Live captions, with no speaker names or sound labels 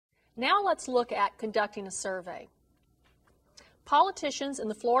Now let's look at conducting a survey. Politicians in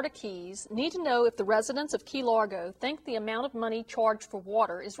the Florida Keys need to know if the residents of Key Largo think the amount of money charged for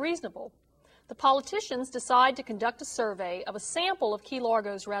water is reasonable. The politicians decide to conduct a survey of a sample of Key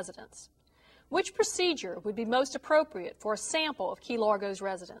Largo's residents. Which procedure would be most appropriate for a sample of Key Largo's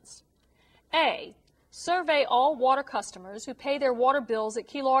residents? A. Survey all water customers who pay their water bills at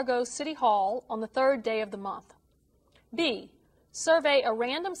Key Largo City Hall on the third day of the month. B. Survey a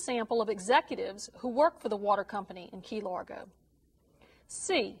random sample of executives who work for the water company in Key Largo.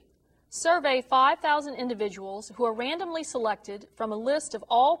 C. Survey 5,000 individuals who are randomly selected from a list of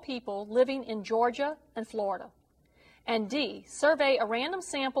all people living in Georgia and Florida. And D. Survey a random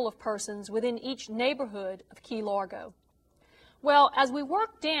sample of persons within each neighborhood of Key Largo. Well, as we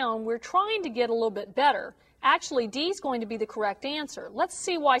work down, we're trying to get a little bit better. Actually, D is going to be the correct answer. Let's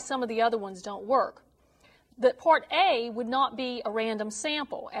see why some of the other ones don't work. That part A would not be a random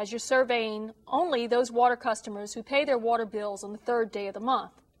sample, as you're surveying only those water customers who pay their water bills on the third day of the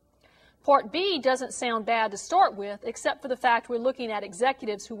month. Part B doesn't sound bad to start with, except for the fact we're looking at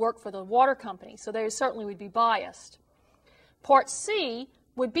executives who work for the water company, so they certainly would be biased. Part C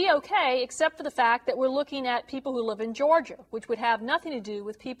would be okay, except for the fact that we're looking at people who live in Georgia, which would have nothing to do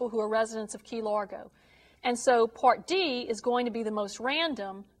with people who are residents of Key Largo. And so Part D is going to be the most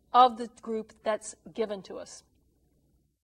random of the group that's given to us.